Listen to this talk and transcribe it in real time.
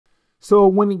So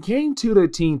when it came to the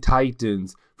Teen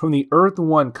Titans from the Earth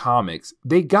One comics,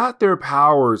 they got their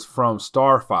powers from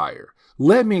Starfire.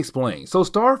 Let me explain. So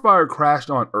Starfire crashed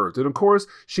on Earth, and of course,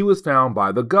 she was found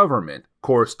by the government, of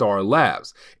course, Star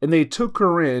Labs. And they took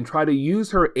her in, tried to use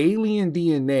her alien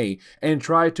DNA, and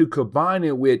tried to combine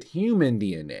it with human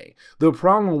DNA. The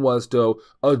problem was, though,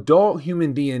 adult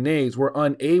human DNAs were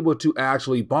unable to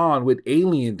actually bond with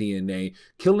alien DNA,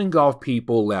 killing off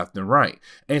people left and right.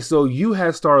 And so you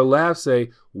had Star Labs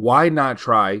say, why not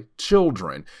try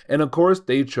children? And of course,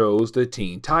 they chose the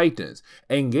Teen Titans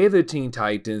and gave the Teen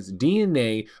Titans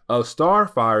DNA of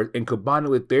Starfire and combined it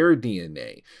with their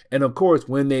DNA. And of course,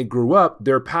 when they grew up,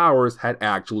 their powers had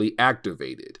actually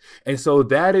activated. And so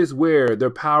that is where the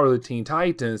power of the Teen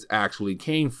Titans actually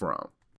came from.